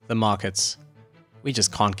the markets. We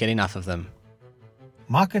just can't get enough of them.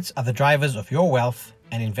 Markets are the drivers of your wealth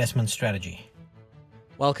and investment strategy.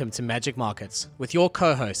 Welcome to Magic Markets with your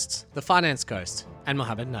co-hosts, the Finance Ghost and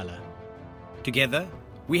Mohammed Nalla. Together,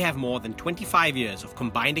 we have more than 25 years of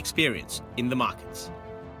combined experience in the markets.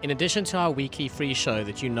 In addition to our weekly free show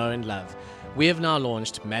that you know and love, we have now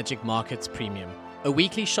launched Magic Markets Premium, a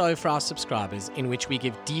weekly show for our subscribers in which we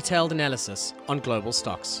give detailed analysis on global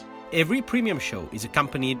stocks. Every premium show is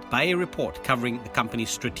accompanied by a report covering the company's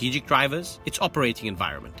strategic drivers, its operating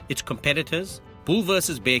environment, its competitors, bull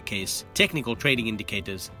versus bear case, technical trading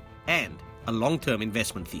indicators, and a long-term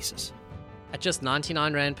investment thesis. At just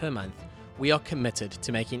 99 Rand per month, we are committed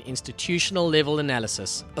to making institutional level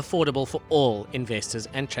analysis affordable for all investors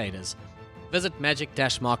and traders. Visit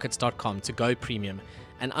magic-markets.com to go premium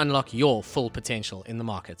and unlock your full potential in the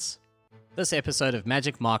markets. This episode of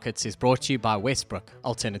Magic Markets is brought to you by Westbrook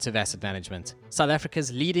Alternative Asset Management, South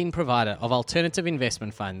Africa's leading provider of alternative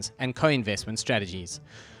investment funds and co-investment strategies.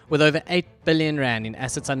 With over 8 billion Rand in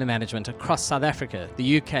assets under management across South Africa,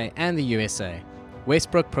 the UK and the USA,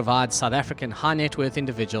 Westbrook provides South African high net worth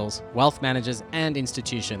individuals, wealth managers and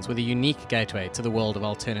institutions with a unique gateway to the world of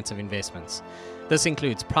alternative investments. This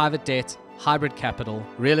includes private debt, hybrid capital,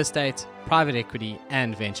 real estate, private equity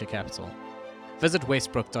and venture capital. Visit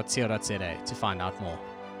westbrook.co.za to find out more.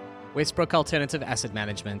 Westbrook Alternative Asset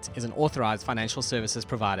Management is an authorized financial services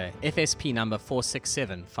provider, FSP number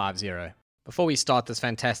 46750. Before we start this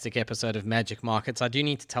fantastic episode of Magic Markets, I do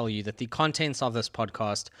need to tell you that the contents of this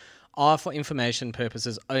podcast are for information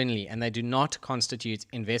purposes only, and they do not constitute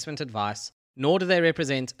investment advice, nor do they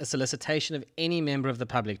represent a solicitation of any member of the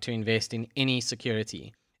public to invest in any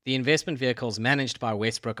security. The investment vehicles managed by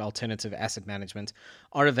Westbrook Alternative Asset Management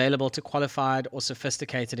are available to qualified or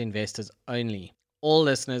sophisticated investors only. All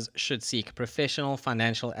listeners should seek professional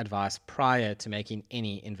financial advice prior to making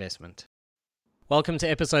any investment. Welcome to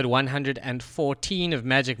episode 114 of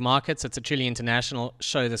Magic Markets. It's a truly international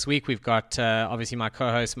show this week. We've got obviously my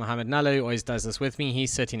co-host Mohammed Nalla, who always does this with me.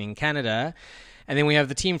 He's sitting in Canada. And then we have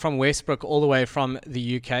the team from Westbrook all the way from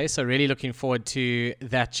the UK. So really looking forward to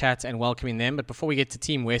that chat and welcoming them. But before we get to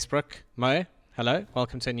Team Westbrook, Mo, hello.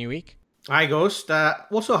 Welcome to a new week. Hi, Ghost.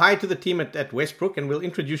 Also, hi to the team at Westbrook, and we'll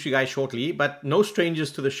introduce you guys shortly, but no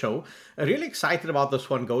strangers to the show. Really excited about this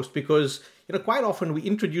one, Ghost, because quite often we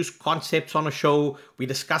introduce concepts on a show, we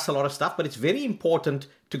discuss a lot of stuff, but it's very important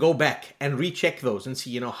to go back and recheck those and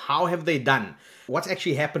see, how have they done? What's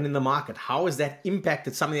actually happened in the market? How has that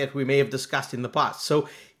impacted something that we may have discussed in the past? So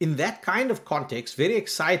in that kind of context, very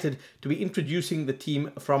excited to be introducing the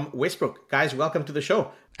team from Westbrook. Guys, welcome to the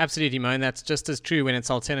show. Absolutely, Mo, and that's just as true when it's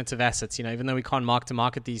alternative assets. Even though we can't mark to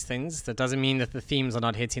market these things, that doesn't mean that the themes are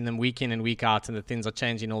not hitting them week in and week out and that things are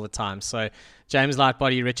changing all the time. So James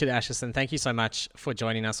Lightbody, Richard Asherson, thank you so much for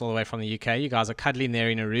joining us all the way from the UK. You guys are cuddling there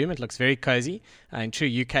in a room. It looks very cozy in true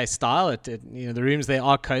UK style. The rooms there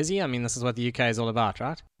are cozy. I mean, this is what the UK is all about,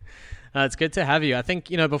 right? It's good to have you. I think,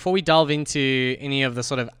 before we delve into any of the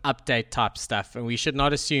sort of update type stuff, and we should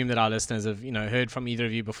not assume that our listeners have, heard from either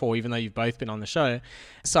of you before, even though you've both been on the show.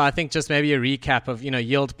 So I think just maybe a recap of,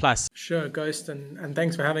 Yield Plus. Sure, Ghost, and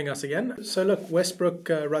thanks for having us again. So look, Westbrook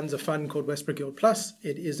runs a fund called Westbrook Yield Plus.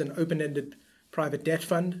 It is an open-ended private debt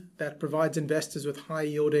fund that provides investors with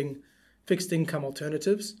high-yielding fixed income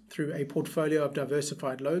alternatives through a portfolio of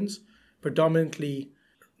diversified loans, predominantly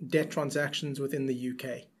debt transactions within the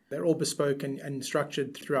UK. They're all bespoke and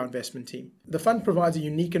structured through our investment team. The fund provides a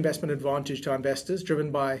unique investment advantage to our investors,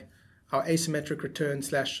 driven by our asymmetric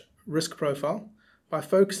return/risk profile, by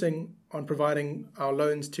focusing on providing our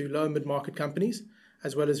loans to low and mid-market companies,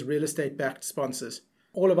 as well as real estate-backed sponsors.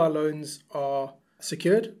 All of our loans are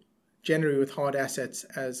secured, generally with hard assets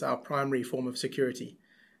as our primary form of security.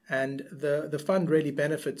 And the fund really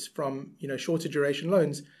benefits from shorter duration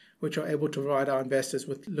loans, which are able to provide our investors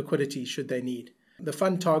with liquidity should they need. The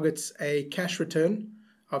fund targets a cash return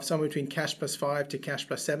of somewhere between cash plus 5 to cash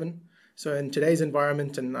plus 7. So in today's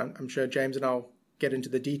environment, and I'm sure James and I'll get into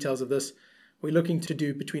the details of this, we're looking to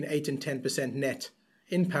do between 8 and 10% net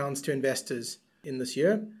in pounds to investors in this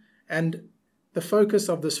year. And the focus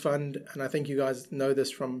of this fund, and I think you guys know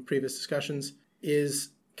this from previous discussions, is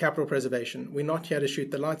capital preservation. We're not here to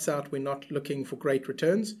shoot the lights out. We're not looking for great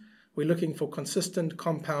returns. We're looking for consistent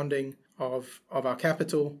compounding of our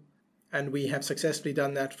capital. And we have successfully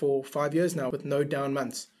done that for 5 years now with no down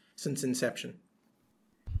months since inception.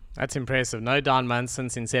 That's impressive. No down months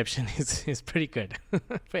since inception is pretty good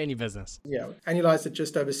for any business. Yeah, annualized at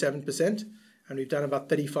just over 7%, and we've done about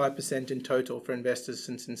 35% in total for investors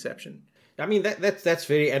since inception. I mean, that's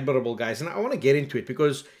very admirable, guys. And I want to get into it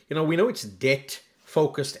because, we know it's debt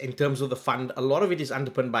focused in terms of the fund. A lot of it is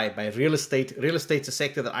underpinned by real estate. Real estate's a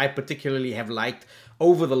sector that I particularly have liked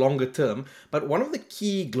over the longer term. But one of the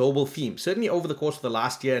key global themes, certainly over the course of the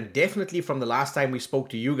last year, and definitely from the last time we spoke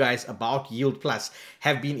to you guys about Yield Plus,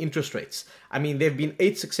 have been interest rates. I mean, there have been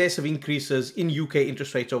 8 successive increases in UK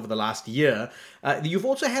interest rates over the last year. You've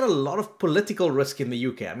also had a lot of political risk in the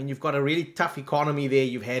UK. I mean, you've got a really tough economy there.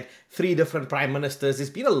 You've had 3 different prime ministers. There's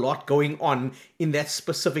been a lot going on in that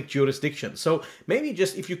specific jurisdiction. So maybe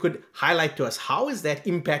just if you could highlight to us, how has that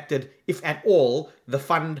impacted, if at all, the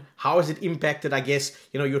fund? How has it impacted, I guess,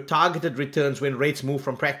 your targeted returns when rates move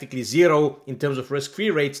from practically zero in terms of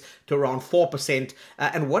risk-free rates to around 4%?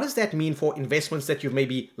 And what does that mean for investments that you've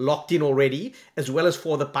maybe locked in already, as well as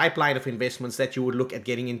for the pipeline of investments that you would look at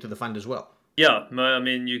getting into the fund as well? Yeah, I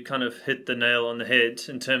mean, you kind of hit the nail on the head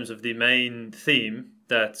in terms of the main theme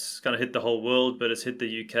that's kind of hit the whole world, but it's hit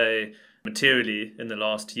the UK materially in the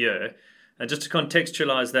last year. And just to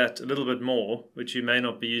contextualize that a little bit more, which you may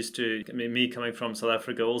not be used to, I mean, me coming from South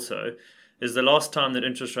Africa also, is the last time that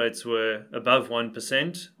interest rates were above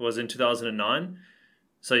 1% was in 2009.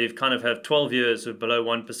 So you've kind of had 12 years of below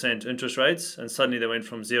 1% interest rates, and suddenly they went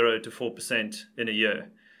from 0 to 4% in a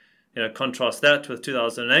year. Contrast that with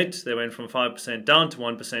 2008, they went from 5% down to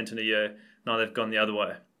 1% in a year. Now they've gone the other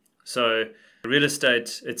way. So real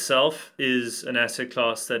estate itself is an asset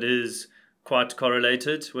class that is quite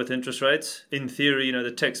correlated with interest rates. In theory,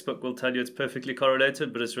 the textbook will tell you it's perfectly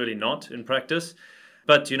correlated, but it's really not in practice.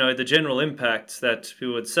 But, the general impact that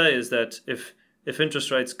people would say is that if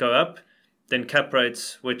interest rates go up, then cap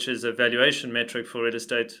rates, which is a valuation metric for real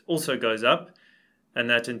estate, also goes up. And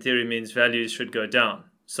that in theory means values should go down.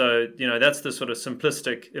 So, that's the sort of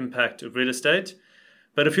simplistic impact of real estate.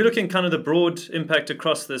 But if you're looking kind of the broad impact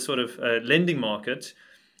across the sort of lending market,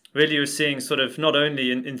 really you're seeing sort of not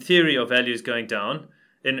only in theory are values going down,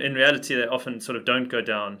 in reality they often sort of don't go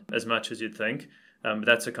down as much as you'd think, but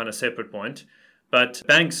that's a kind of separate point. But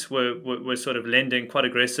banks were sort of lending quite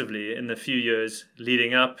aggressively in the few years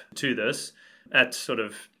leading up to this at sort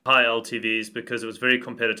of high LTVs because it was a very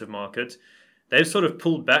competitive market. They've sort of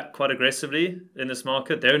pulled back quite aggressively in this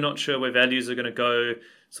market. They're not sure where values are going to go.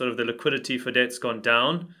 Sort of the liquidity for debt's gone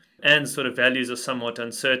down and sort of values are somewhat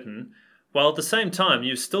uncertain. While at the same time,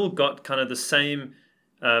 you've still got kind of the same,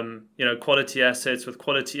 quality assets with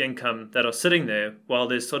quality income that are sitting there while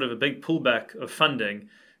there's sort of a big pullback of funding.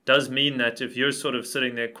 Does mean that if you're sort of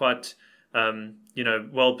sitting there quite,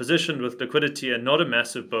 well positioned with liquidity and not a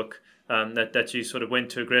massive book that you sort of went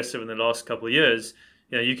too aggressive in the last couple of years,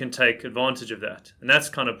 you can take advantage of that. And that's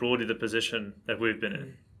kind of broadly the position that we've been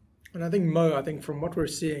in. And I think, Mo, from what we're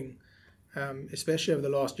seeing, especially over the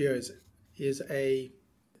last years, there's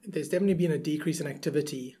definitely been a decrease in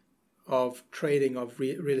activity of trading of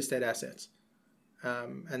real estate assets.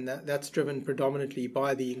 And that's driven predominantly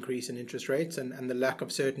by the increase in interest rates and the lack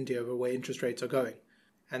of certainty over where interest rates are going.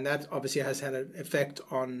 And that obviously has had an effect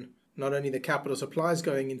on not only the capital supplies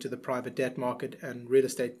going into the private debt market and real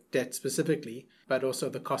estate debt specifically, but also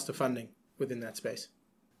the cost of funding within that space.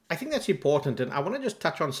 I think that's important. And I want to just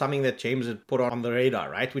touch on something that James had put on the radar,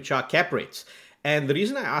 right, which are cap rates. And the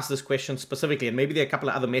reason I asked this question specifically, and maybe there are a couple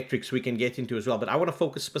of other metrics we can get into as well, but I want to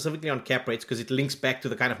focus specifically on cap rates because it links back to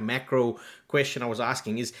the kind of macro question I was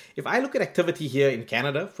asking, is if I look at activity here in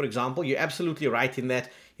Canada, for example, you're absolutely right in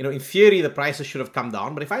that, in theory, the prices should have come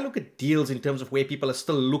down. But if I look at deals in terms of where people are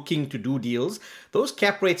still looking to do deals, those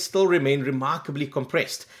cap rates still remain remarkably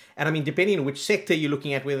compressed. And I mean, depending on which sector you're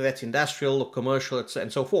looking at, whether that's industrial or commercial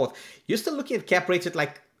and so forth, you're still looking at cap rates at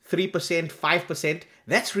like 3%, 5%.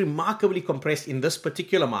 That's remarkably compressed in this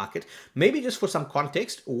particular market. Maybe just for some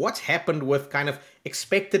context, what's happened with kind of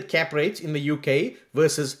expected cap rates in the UK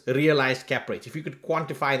versus realized cap rates? If you could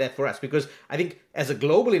quantify that for us, because I think as a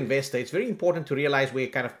global investor, it's very important to realize where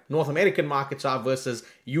kind of North American markets are versus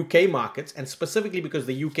UK markets, and specifically because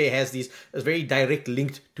the UK has these very direct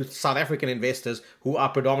link to South African investors who are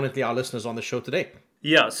predominantly our listeners on the show today.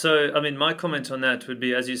 Yeah, so, I mean, my comment on that would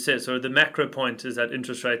be, as you said, so the macro point is that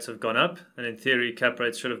interest rates have gone up, and in theory, cap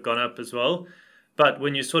rates should have gone up as well. But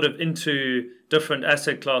when you're sort of into different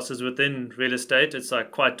asset classes within real estate, it's like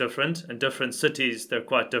quite different, and different cities, they're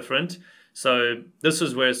quite different. So this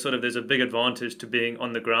is where sort of there's a big advantage to being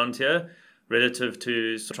on the ground here relative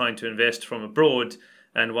to trying to invest from abroad,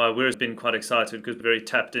 and why we've been quite excited because we're very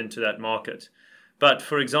tapped into that market. But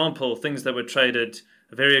for example, things that were traded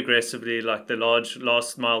very aggressively, like the large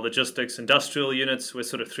last mile logistics industrial units with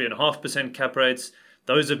sort of 3.5% cap rates.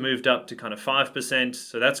 Those have moved up to kind of 5%.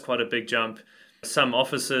 So that's quite a big jump. Some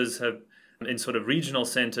offices have in sort of regional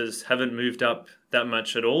centers haven't moved up that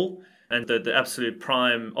much at all. And the absolute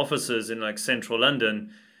prime offices in like central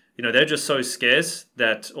London, they're just so scarce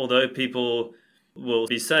that although people will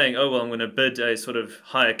be saying, oh, well, I'm going to bid a sort of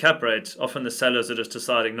higher cap rate, often the sellers are just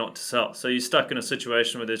deciding not to sell. So you're stuck in a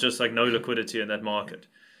situation where there's just like no liquidity in that market.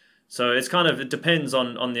 So it depends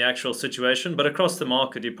on the actual situation. But across the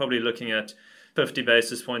market, you're probably looking at 50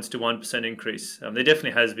 basis points to 1% increase. There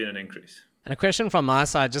definitely has been an increase. And a question from my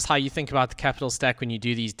side, just how you think about the capital stack when you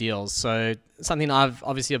do these deals. So something I've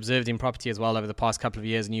obviously observed in property as well over the past couple of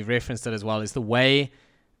years, and you've referenced it as well, is the way,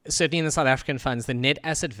 certainly in the South African funds, the net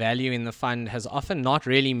asset value in the fund has often not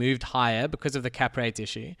really moved higher because of the cap rate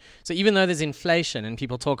issue. So even though there's inflation and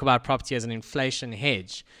people talk about property as an inflation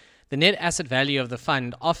hedge, the net asset value of the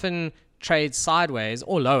fund often trades sideways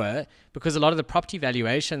or lower because a lot of the property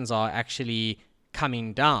valuations are actually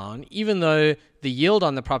coming down, even though the yield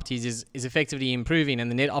on the properties is effectively improving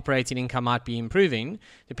and the net operating income might be improving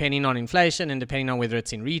depending on inflation and depending on whether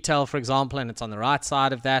it's in retail, for example, and it's on the right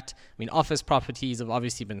side of that. I mean, office properties have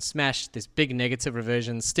obviously been smashed. There's big negative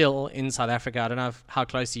reversions still in South Africa. I don't know how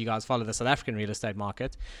closely you guys follow the South African real estate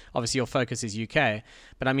market. Obviously, your focus is UK.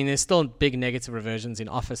 But I mean, there's still big negative reversions in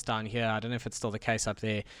office down here. I don't know if it's still the case up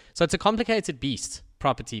there. So it's a complicated beast,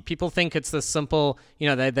 property. People think it's this simple,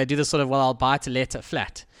 they do this sort of, well, I'll buy to let a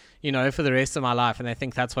flat, for the rest of my life. And they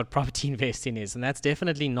think that's what property investing is. And that's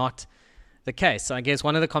definitely not the case. So I guess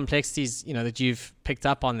one of the complexities, that you've picked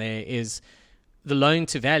up on there is the loan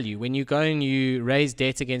to value. When you go and you raise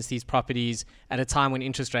debt against these properties at a time when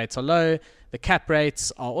interest rates are low, the cap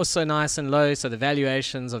rates are also nice and low. So the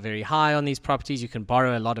valuations are very high on these properties. You can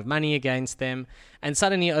borrow a lot of money against them. And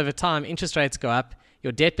suddenly over time, interest rates go up.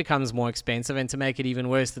 Your debt becomes more expensive, and to make it even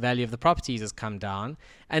worse, the value of the properties has come down.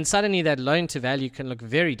 And suddenly that loan to value can look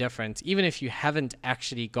very different, even if you haven't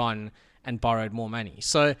actually gone and borrowed more money.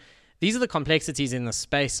 So these are the complexities in the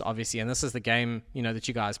space, obviously, and this is the game, that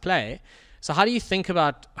you guys play. So how do you think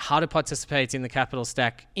about how to participate in the capital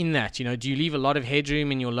stack in that? Do you leave a lot of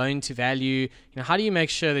headroom in your loan to value? How do you make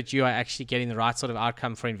sure that you are actually getting the right sort of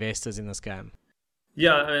outcome for investors in this game?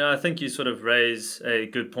 Yeah, I think you sort of raise a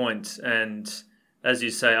good point. And as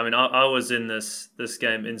you say, I was in this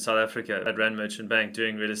game in South Africa at Rand Merchant Bank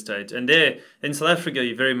doing real estate. And there in South Africa,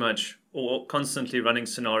 you're very much constantly running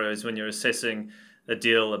scenarios when you're assessing a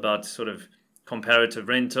deal about sort of comparative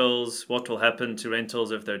rentals, what will happen to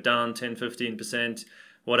rentals if they're down 10, 15%,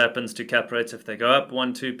 what happens to cap rates if they go up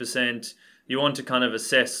 1, 2%. You want to kind of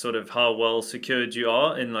assess sort of how well secured you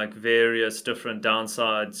are in like various different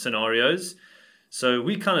downside scenarios. So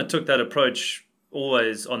we kind of took that approach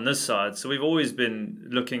always on this side. So we've always been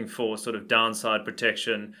looking for sort of downside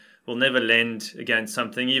protection. We'll never lend against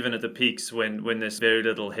something, even at the peaks when there's very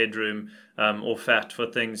little headroom or fat for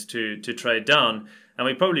things to trade down. And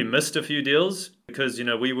we probably missed a few deals because,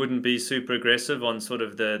 we wouldn't be super aggressive on sort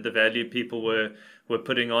of the value people were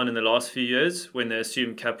putting on in the last few years when they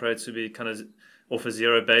assumed cap rates would be kind of off a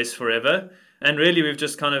zero base forever. And really, we've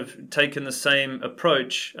just kind of taken the same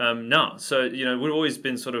approach now. So, we've always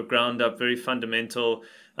been sort of ground up, very fundamental,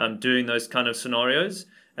 doing those kind of scenarios.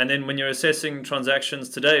 And then when you're assessing transactions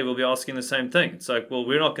today, we'll be asking the same thing. It's like, well,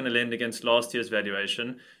 we're not going to lend against last year's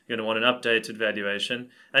valuation. You're going to want an updated valuation.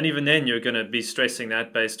 And even then, you're going to be stressing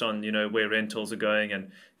that based on, where rentals are going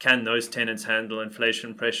and can those tenants handle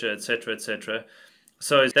inflation pressure, et cetera, et cetera.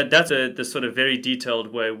 So that's the sort of very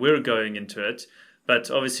detailed way we're going into it.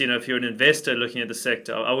 But obviously, if you're an investor looking at the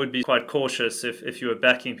sector, I would be quite cautious if you were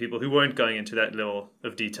backing people who weren't going into that level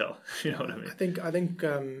of detail. You know what I mean? I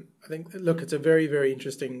think. Look, it's a very, very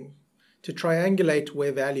interesting to triangulate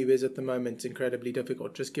where value is at the moment. It's incredibly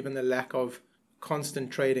difficult, just given the lack of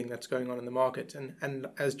constant trading that's going on in the market. And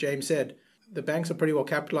as James said, the banks are pretty well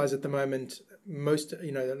capitalized at the moment.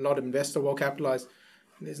 A lot of investors are well capitalized.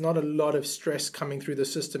 There's not a lot of stress coming through the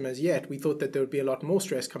system as yet. We thought that there would be a lot more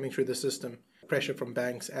stress coming through the system. Pressure from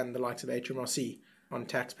banks and the likes of HMRC on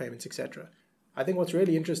tax payments, etc. I think what's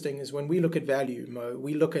really interesting is when we look at value, Mo,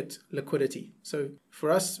 we look at liquidity. So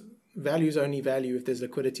for us, value is only value if there's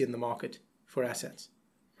liquidity in the market for assets,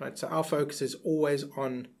 right? So our focus is always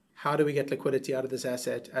on how do we get liquidity out of this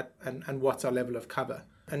asset and what's our level of cover.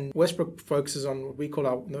 And Westbrook focuses on what we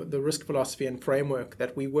call the risk philosophy and framework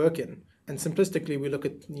that we work in. And simplistically, we look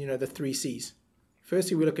at the 3 C's.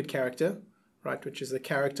 Firstly, we look at character, right, which is the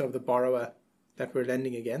character of the borrower that we're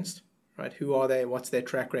lending against, right? Who are they? What's their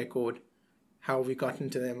track record? How have we gotten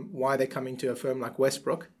to them? Why are they coming to a firm like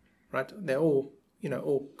Westbrook, right? They're all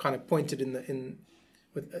kind of pointed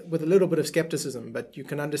with a little bit of skepticism, but you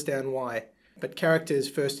can understand why. But character is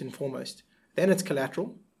first and foremost. Then it's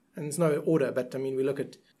collateral, and there's no order, but we look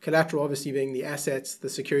at collateral obviously being the assets, the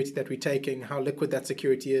security that we're taking, how liquid that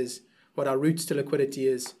security is, what our routes to liquidity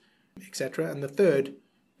is, etc. And the third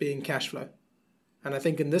being cash flow. And I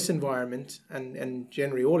think in this environment, and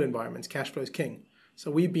generally all environments, cash flow is king.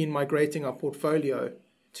 So we've been migrating our portfolio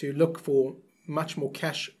to look for much more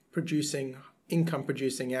cash-producing,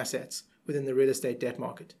 income-producing assets within the real estate debt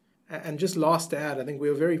market. And just last to add, I think we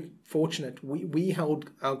were very fortunate. We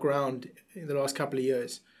held our ground in the last couple of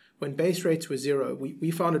years. When base rates were zero,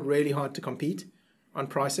 we found it really hard to compete on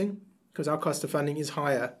pricing because our cost of funding is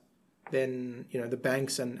higher than the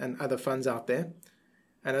banks and other funds out there.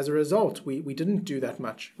 And as a result, we didn't do that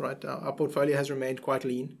much, right? Our portfolio has remained quite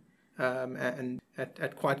lean and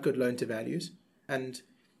at quite good loan to values. And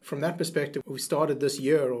from that perspective, we started this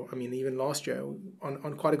year, or even last year,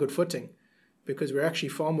 on quite a good footing, because we're actually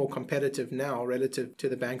far more competitive now relative to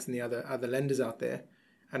the banks and the other lenders out there.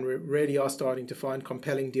 And we really are starting to find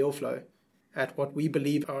compelling deal flow at what we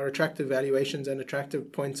believe are attractive valuations and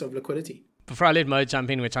attractive points of liquidity. Before I let Mo jump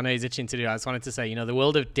in, which I know he's itching to do, I just wanted to say, the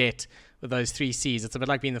world of debt with those 3 C's, it's a bit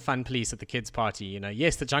like being the fun police at the kids' party.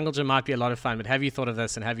 Yes, the jungle gym might be a lot of fun, but have you thought of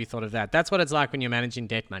this and have you thought of that? That's what it's like when you're managing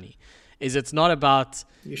debt money. It's not about...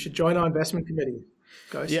 You should join our investment committee.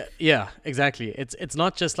 Guys. Yeah, exactly. It's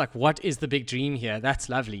not just like, what is the big dream here? That's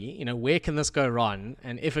lovely. Where can this go wrong?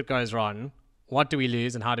 And if it goes wrong, what do we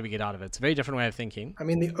lose and how do we get out of it? It's a very different way of thinking.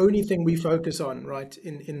 The only thing we focus on, right,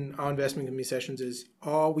 in our investment committee sessions is,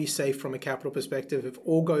 are we safe from a capital perspective? If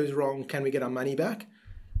all goes wrong, can we get our money back?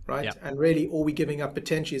 Right? Yeah. And really all we're giving up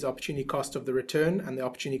potentially is opportunity cost of the return and the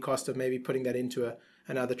opportunity cost of maybe putting that into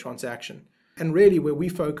another transaction. And really where we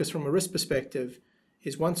focus from a risk perspective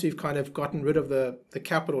is once we've kind of gotten rid of the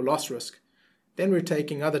capital loss risk, then we're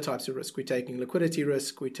taking other types of risk. We're taking liquidity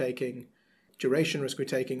risk, we're taking duration risk, we're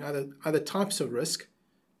taking other types of risk,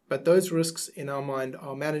 but those risks in our mind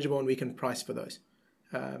are manageable and we can price for those.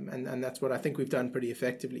 And that's what I think we've done pretty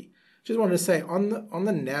effectively. Just wanted to say on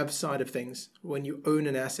the NAV side of things, when you own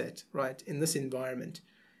an asset, right, in this environment,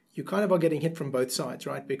 you kind of are getting hit from both sides,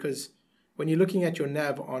 right? Because when you're looking at your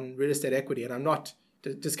NAV on real estate equity, and I'm not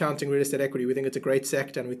discounting real estate equity, we think it's a great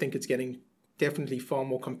sector and we think it's getting definitely far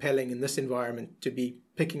more compelling in this environment to be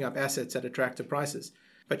picking up assets at attractive prices.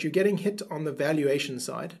 But you're getting hit on the valuation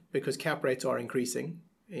side because cap rates are increasing,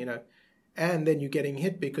 and then you're getting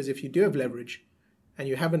hit because if you do have leverage and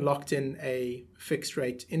you haven't locked in a fixed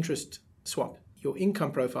rate interest swap, your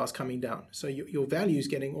income profile is coming down. So your value is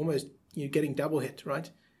you're getting double hit, right?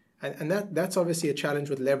 And that's obviously a challenge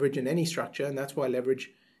with leverage in any structure. And that's why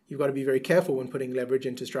you've got to be very careful when putting leverage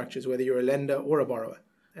into structures, whether you're a lender or a borrower.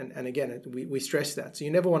 And again, we stress that. So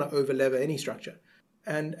you never want to over-lever any structure.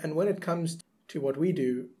 And when it comes to what we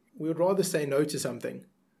do, we would rather say no to something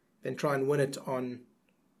than try and win it on,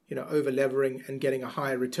 over-levering and getting a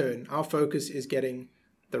higher return. Our focus is getting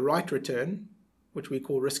the right return, which we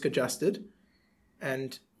call risk-adjusted,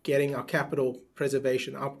 and getting our capital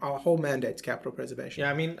preservation. Our whole mandate's capital preservation.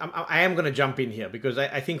 Yeah, I am going to jump in here because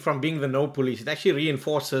I think from being the no police, it actually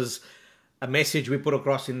reinforces a message we put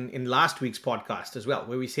across in last week's podcast as well,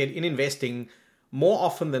 where we said in investing, more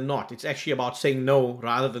often than not, it's actually about saying no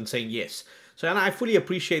rather than saying yes. So, and I fully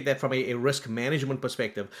appreciate that from a risk management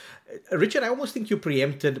perspective. Richard, I almost think you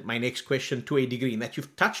preempted my next question to a degree in that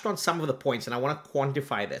you've touched on some of the points and I want to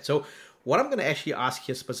quantify that. So what I'm going to actually ask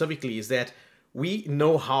here specifically is that we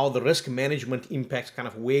know how the risk management impacts kind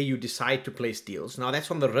of where you decide to place deals. Now,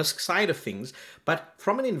 that's on the risk side of things, but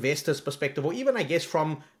from an investor's perspective, or even, I guess,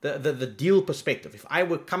 from the deal perspective, if I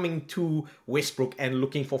were coming to Westbrook and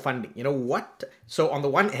looking for funding, so on the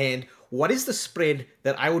one hand, what is the spread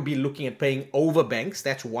that I would be looking at paying over banks?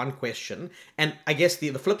 That's one question. And I guess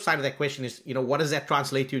the flip side of that question is, what does that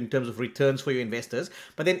translate to in terms of returns for your investors?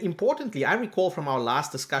 But then importantly, I recall from our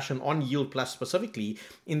last discussion on Yield Plus specifically,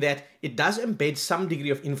 in that it does embed some degree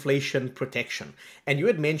of inflation protection. And you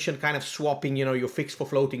had mentioned kind of swapping, your fixed for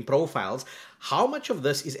floating profiles. How much of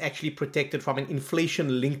this is actually protected from an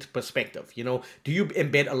inflation-linked perspective? Do you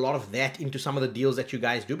embed a lot of that into some of the deals that you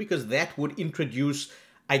guys do? Because that would introduce,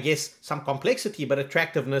 I guess, some complexity but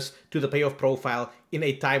attractiveness to the payoff profile in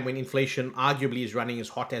a time when inflation arguably is running as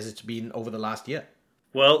hot as it's been over the last year.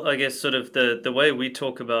 Well, I guess sort of the way we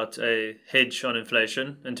talk about a hedge on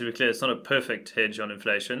inflation, and to be clear, it's not a perfect hedge on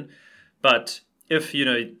inflation, but if,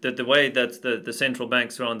 the way that the central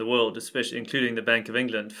banks around the world, especially including the Bank of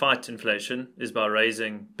England, fight inflation is by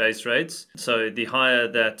raising base rates. So the higher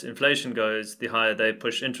that inflation goes, the higher they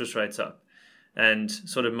push interest rates up. And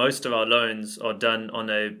sort of most of our loans are done on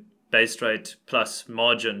a base rate plus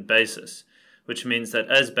margin basis, which means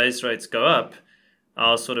that as base rates go up,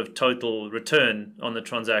 our sort of total return on the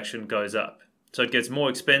transaction goes up. So it gets more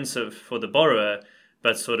expensive for the borrower,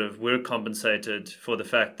 but sort of we're compensated for the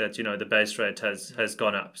fact that, the base rate has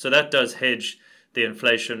gone up. So that does hedge the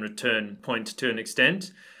inflation return point to an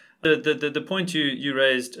extent. The point you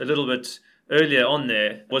raised a little bit earlier on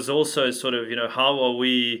there was also sort of, how are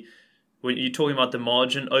we, when you're talking about the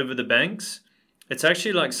margin over the banks, it's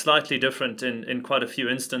actually like slightly different in quite a few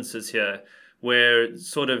instances here, where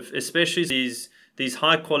sort of, especially these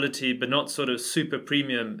high quality but not sort of super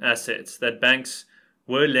premium assets that banks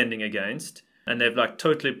were lending against and they've like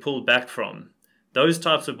totally pulled back from, those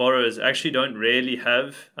types of borrowers actually don't really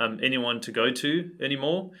have anyone to go to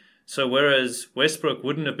anymore. So whereas Westbrook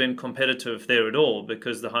wouldn't have been competitive there at all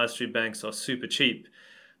because the high street banks are super cheap,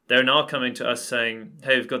 they're now coming to us saying,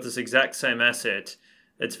 hey, we've got this exact same asset.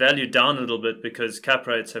 It's valued down a little bit because cap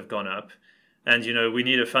rates have gone up. And, we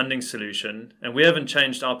need a funding solution. And we haven't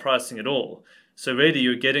changed our pricing at all. So really,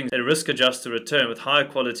 you're getting a risk-adjusted return with high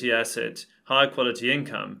quality asset, high quality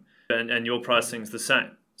income, and your pricing's the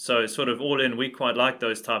same. So sort of all in, we quite like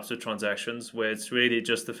those types of transactions where it's really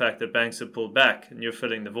just the fact that banks have pulled back and you're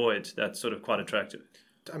filling the void. That's sort of quite attractive.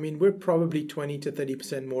 I mean, we're probably 20 to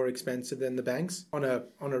 30% more expensive than the banks.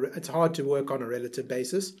 It's hard to work on a relative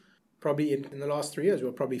basis. Probably in the last 3 years,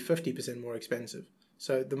 we're probably 50% more expensive.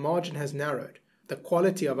 So the margin has narrowed. The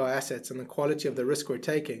quality of our assets and the quality of the risk we're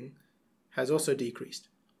taking has also decreased.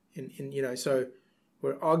 So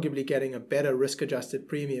we're arguably getting a better risk-adjusted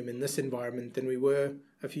premium in this environment than we were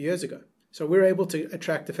a few years ago. So we're able to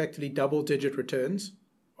attract effectively double-digit returns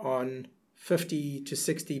on 50 to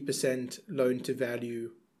 60%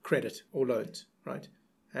 loan-to-value credit or loans, right?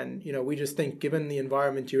 And, we just think, given the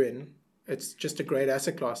environment you're in, it's just a great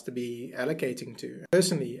asset class to be allocating to.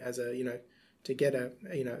 Personally, to get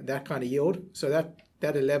that kind of yield, so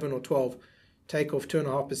that 11 or 12 take off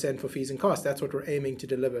 2.5% for fees and costs. That's what we're aiming to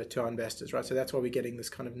deliver to our investors, right? So that's why we're getting this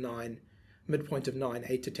kind of midpoint of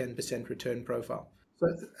 8 to 10% return profile. So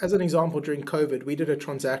as an example, during COVID, we did a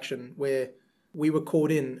transaction where we were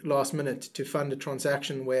called in last minute to fund a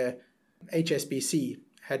transaction where HSBC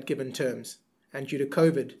had given terms, and due to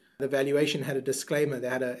COVID, the valuation had a disclaimer. They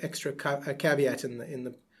had an extra caveat in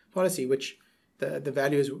the policy, which the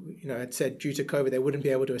valuers had said due to COVID they wouldn't be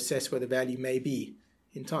able to assess where the value may be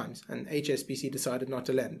in times, and HSBC decided not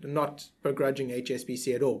to lend. Not begrudging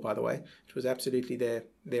HSBC at all, by the way. It was absolutely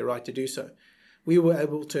their right to do so. We were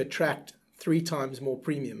able to attract 3 times more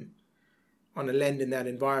premium on a lend in that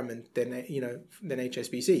environment than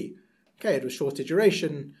HSBC. Okay, it was shorter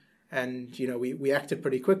duration, and we acted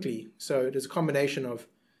pretty quickly. So it is a combination of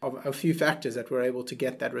a few factors that we're able to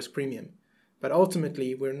get that risk premium. But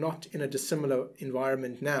ultimately, we're not in a dissimilar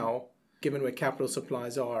environment now, given where capital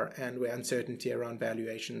supplies are and where uncertainty around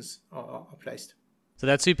valuations are placed. So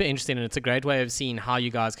that's super interesting, and it's a great way of seeing how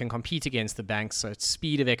you guys can compete against the banks. So it's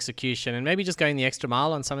speed of execution and maybe just going the extra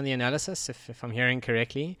mile on some of the analysis, if I'm hearing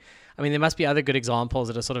correctly. I mean, there must be other good examples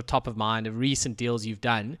that are sort of top of mind of recent deals you've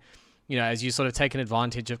done, as you sort of taken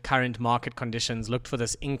advantage of current market conditions, looked for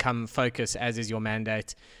this income focus as is your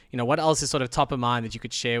mandate. What else is sort of top of mind that you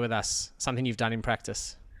could share with us, something you've done in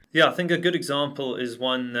practice? Yeah, I think a good example is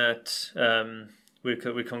one that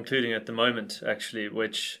we're concluding at the moment, actually,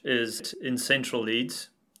 which is in central Leeds.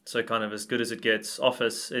 So kind of as good as it gets,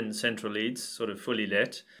 office in central Leeds, sort of fully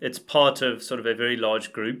let. It's part of sort of a very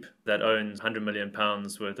large group that owns £100 million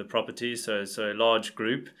worth of property. So a large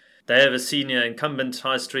group. They have a senior incumbent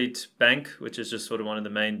high street bank, which is just sort of one of the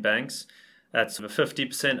main banks. That's sort of a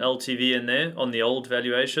 50% LTV in there on the old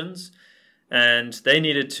valuations. And they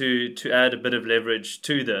needed to add a bit of leverage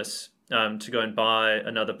to this to go and buy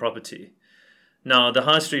another property. Now, the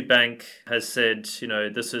High Street Bank has said,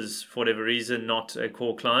 this is, for whatever reason, not a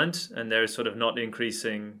core client, and they're sort of not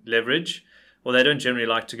increasing leverage. Well, they don't generally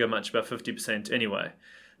like to go much above 50% anyway.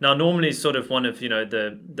 Now, normally sort of one of,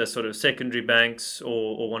 the sort of secondary banks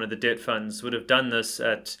or one of the debt funds would have done this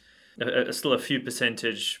at still a few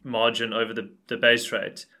percentage margin over the base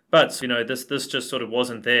rate. But, this just sort of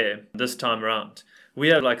wasn't there this time around. We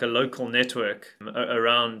have like a local network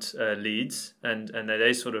around Leeds, and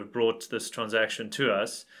they sort of brought this transaction to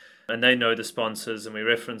us, and they know the sponsors, and we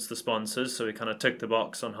reference the sponsors, so we kind of tick the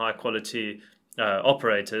box on high quality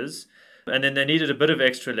operators. And then they needed a bit of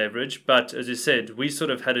extra leverage, but as you said, we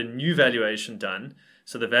sort of had a new valuation done,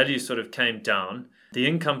 so the value sort of came down. The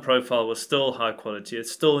income profile was still high quality,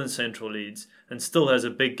 it's still in central Leeds, and still has a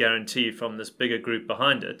big guarantee from this bigger group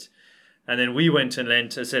behind it. And then we went and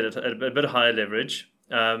lent, as I said, at a bit higher leverage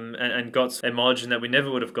and got a margin that we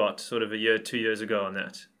never would have got sort of a year, 2 years ago on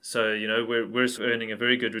that. So, we're earning a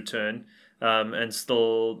very good return and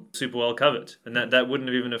still super well covered. And that wouldn't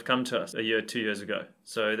have even have come to us a year, 2 years ago.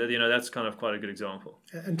 So, that's kind of quite a good example.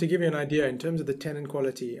 And to give you an idea, in terms of the tenant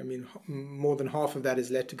quality, I mean, more than half of that is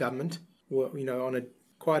let to government, on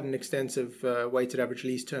quite an extensive weighted average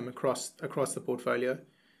lease term across the portfolio,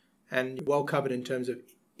 and well covered in terms of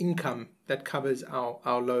income that covers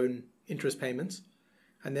our loan interest payments.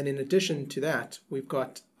 And then in addition to that, we've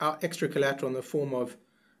got our extra collateral in the form of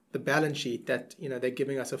the balance sheet that, they're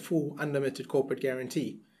giving us a full unlimited corporate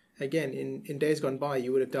guarantee. Again, in days gone by,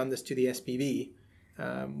 you would have done this to the SPV,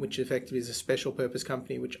 which effectively is a special purpose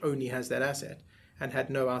company which only has that asset and had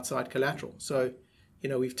no outside collateral. So,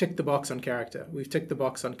 we've ticked the box on character, we've ticked the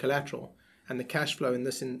box on collateral, and the cash flow in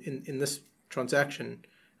this transaction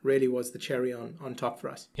really was the cherry on top for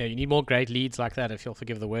us. Yeah, you need more great leads like that, if you'll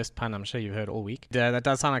forgive the worst pun I'm sure you've heard all week. That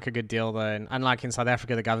does sound like a good deal, though. And unlike in South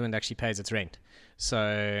Africa, the government actually pays its rent. So,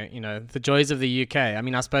 the joys of the UK. I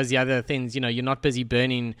mean, I suppose the other things, you're not busy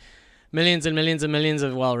burning millions and millions and millions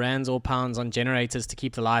of, rands or pounds on generators to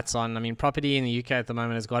keep the lights on. I mean, property in the UK at the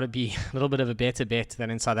moment has got to be a little bit of a better bet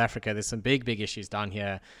than in South Africa. There's some big issues down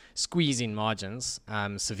here, squeezing margins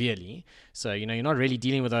severely. So, you're not really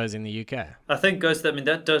dealing with those in the UK. I think, Ghost,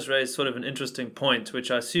 that does raise sort of an interesting point,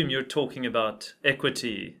 which I assume you're talking about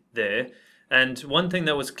equity there. And one thing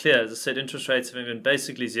that was clear, as I said, interest rates have been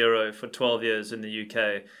basically zero for 12 years in the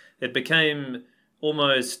UK. It became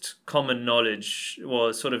almost common knowledge,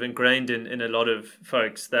 was sort of ingrained in a lot of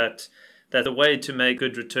folks that the way to make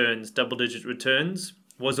good returns, double-digit returns,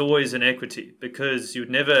 was always in equity, because you'd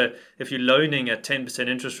never, if you're loaning at 10%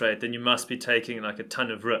 interest rate, then you must be taking like a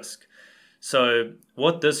ton of risk. So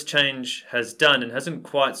what this change has done, and hasn't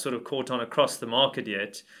quite sort of caught on across the market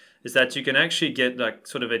yet, is that you can actually get like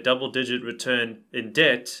sort of a double-digit return in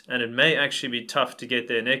debt, and it may actually be tough to get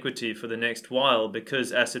there in equity for the next while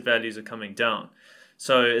because asset values are coming down.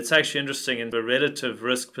 So it's actually interesting in the relative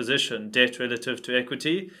risk position, debt relative to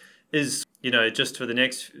equity, is, just for the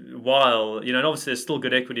next while, and obviously there's still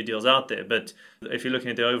good equity deals out there, but if you're looking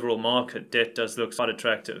at the overall market, debt does look quite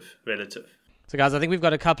attractive relative. So guys, I think we've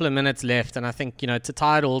got a couple of minutes left, and I think, to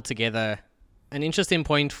tie it all together, an interesting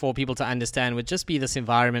point for people to understand would just be this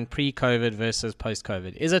environment pre-COVID versus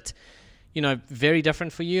post-COVID. Is it, very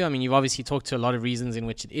different for you? I mean, you've obviously talked to a lot of reasons in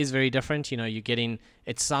which it is very different. You're getting,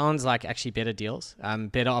 it sounds like actually better deals,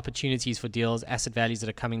 better opportunities for deals, asset values that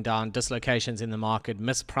are coming down, dislocations in the market,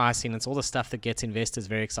 mispricing. It's all the stuff that gets investors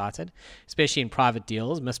very excited, especially in private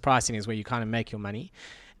deals. Mispricing is where you kind of make your money.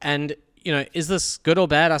 And is this good or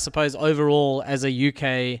bad, I suppose, overall as a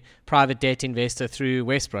UK private debt investor through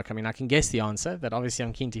Westbrook? I mean, I can guess the answer, but obviously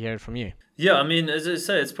I'm keen to hear it from you. Yeah, I mean, as I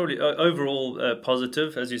say, it's probably overall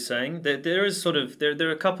positive, as you're saying. There is sort of, there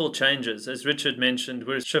are a couple of changes. As Richard mentioned,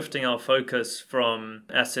 we're shifting our focus from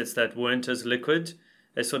assets that weren't as liquid.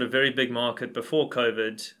 A sort of very big market before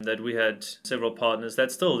COVID that we had several partners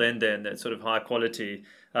that still lend there and that sort of high quality.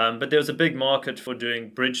 But there was a big market for doing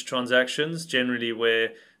bridge transactions, generally where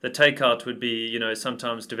the takeout would be,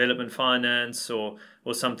 sometimes development finance or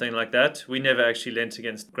something like that. We never actually lent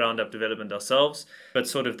against ground-up development ourselves, but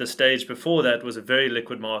sort of the stage before that was a very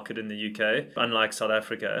liquid market in the UK, unlike South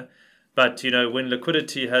Africa. But, when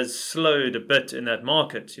liquidity has slowed a bit in that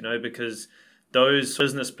market, because those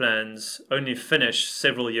business plans only finish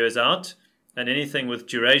several years out, and anything with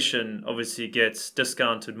duration obviously gets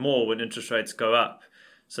discounted more when interest rates go up.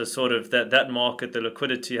 So sort of that market, the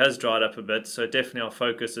liquidity has dried up a bit. So definitely our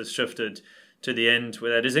focus has shifted to the end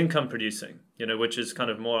where that is income producing, which is kind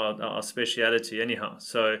of more our speciality anyhow.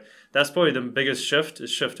 So that's probably the biggest shift,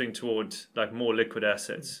 is shifting toward like more liquid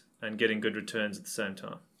assets and getting good returns at the same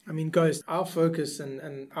time. I mean, guys, our focus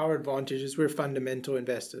and our advantage is we're fundamental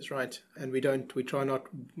investors, right? And we try not,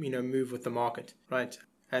 move with the market, right?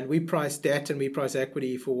 And we price debt and we price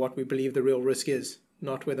equity for what we believe the real risk is,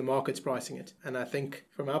 not where the market's pricing it. And I think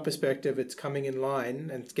from our perspective, it's coming in line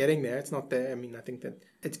and it's getting there. It's not there. I mean, I think that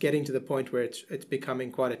it's getting to the point where it's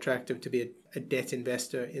becoming quite attractive to be a debt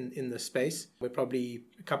investor in this space. We're probably,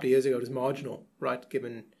 a couple of years ago, it was marginal, right?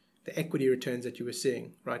 Given the equity returns that you were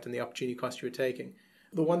seeing, right? And the opportunity cost you were taking.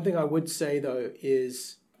 The one thing I would say, though,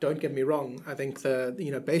 is, don't get me wrong, I think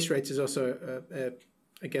the base rates is also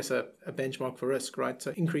a benchmark for risk, right?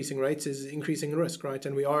 So increasing rates is increasing risk, right?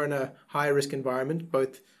 And we are in a higher risk environment,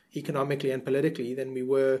 both economically and politically, than we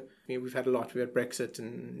were. We've had a lot. We had Brexit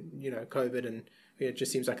and, COVID, and it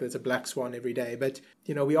just seems like there's a black swan every day. But,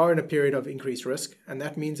 we are in a period of increased risk, and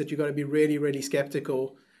that means that you've got to be really, really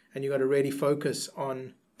skeptical, and you've got to really focus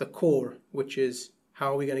on the core, which is,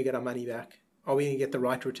 how are we going to get our money back? Are we going to get the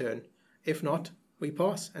right return? If not, we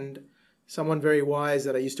pass. And someone very wise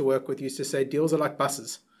that I used to work with used to say, deals are like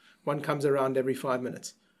buses. One comes around every 5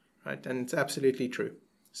 minutes, right? And it's absolutely true.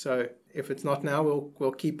 So if it's not now,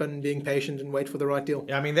 we'll keep on being patient and wait for the right deal.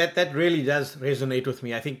 Yeah, I mean, that really does resonate with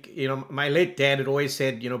me. I think, my late dad had always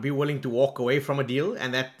said, be willing to walk away from a deal.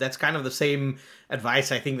 And that's kind of the same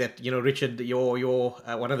advice I think that, Richard, your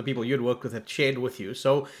one of the people you'd worked with had shared with you.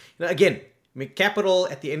 So, again, I mean, capital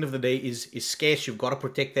at the end of the day is scarce. You've got to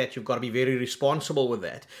protect that. You've got to be very responsible with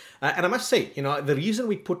that. And I must say, the reason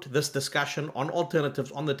we put this discussion on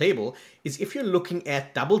alternatives on the table is if you're looking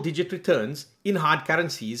at double-digit returns in hard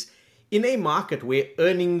currencies, in a market where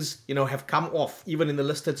earnings, have come off, even in the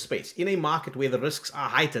listed space, in a market where the risks are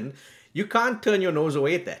heightened, you can't turn your nose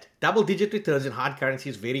away at that. Double-digit returns in hard currency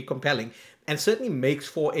is very compelling and certainly makes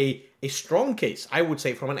for a strong case, I would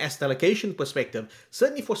say, from an asset allocation perspective,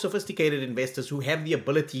 certainly for sophisticated investors who have the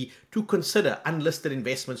ability to consider unlisted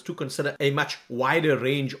investments, to consider a much wider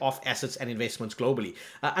range of assets and investments globally.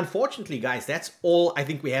 Unfortunately, guys, that's all I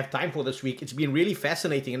think we have time for this week. It's been really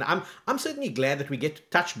fascinating, and I'm certainly glad that we get to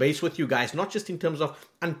touch base with you guys, not just in terms of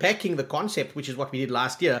unpacking the concept, which is what we did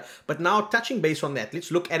last year, but now touching base on that. Let's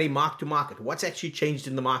look at a mark-to-market. What's actually changed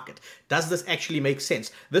in the market? Does this actually make sense?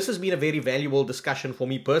 This has been a very valuable discussion for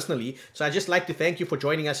me personally. So I'd just like to thank you for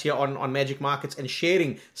joining us here on Magic Markets and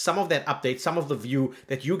sharing some of that update, some of the view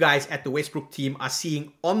that you guys at the Westbrook team are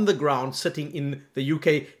seeing on the ground sitting in the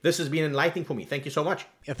UK. This has been enlightening for me. Thank you so much.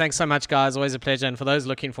 Yeah, thanks so much, guys. Always a pleasure. And for those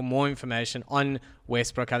looking for more information on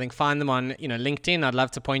Westbrook, I think find them on LinkedIn. I'd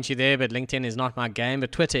love to point you there, but LinkedIn is not my game.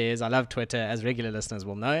 But Twitter is. I love Twitter, as regular listeners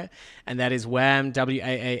will know. And that is WAM,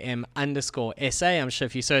 WAAM_SA. I'm sure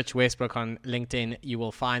if you search Westbrook on LinkedIn, you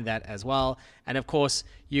will find that as well. And of course,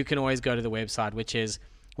 you can always go to the website, which is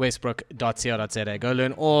westbrook.co.za. Go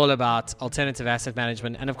learn all about alternative asset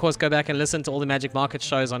management, and of course go back and listen to all the Magic Market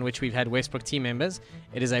shows on which we've had Westbrook team members.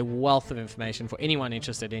 It is a wealth of information for anyone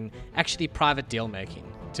interested in actually private deal making,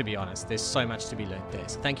 to be honest. There's so much to be learned there.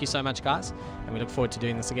 So thank you so much, guys, and we look forward to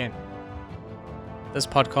doing this again. This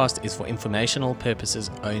podcast is for informational purposes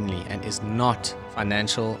only and is not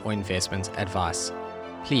financial or investment advice.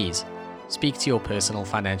 Please speak to your personal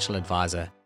financial advisor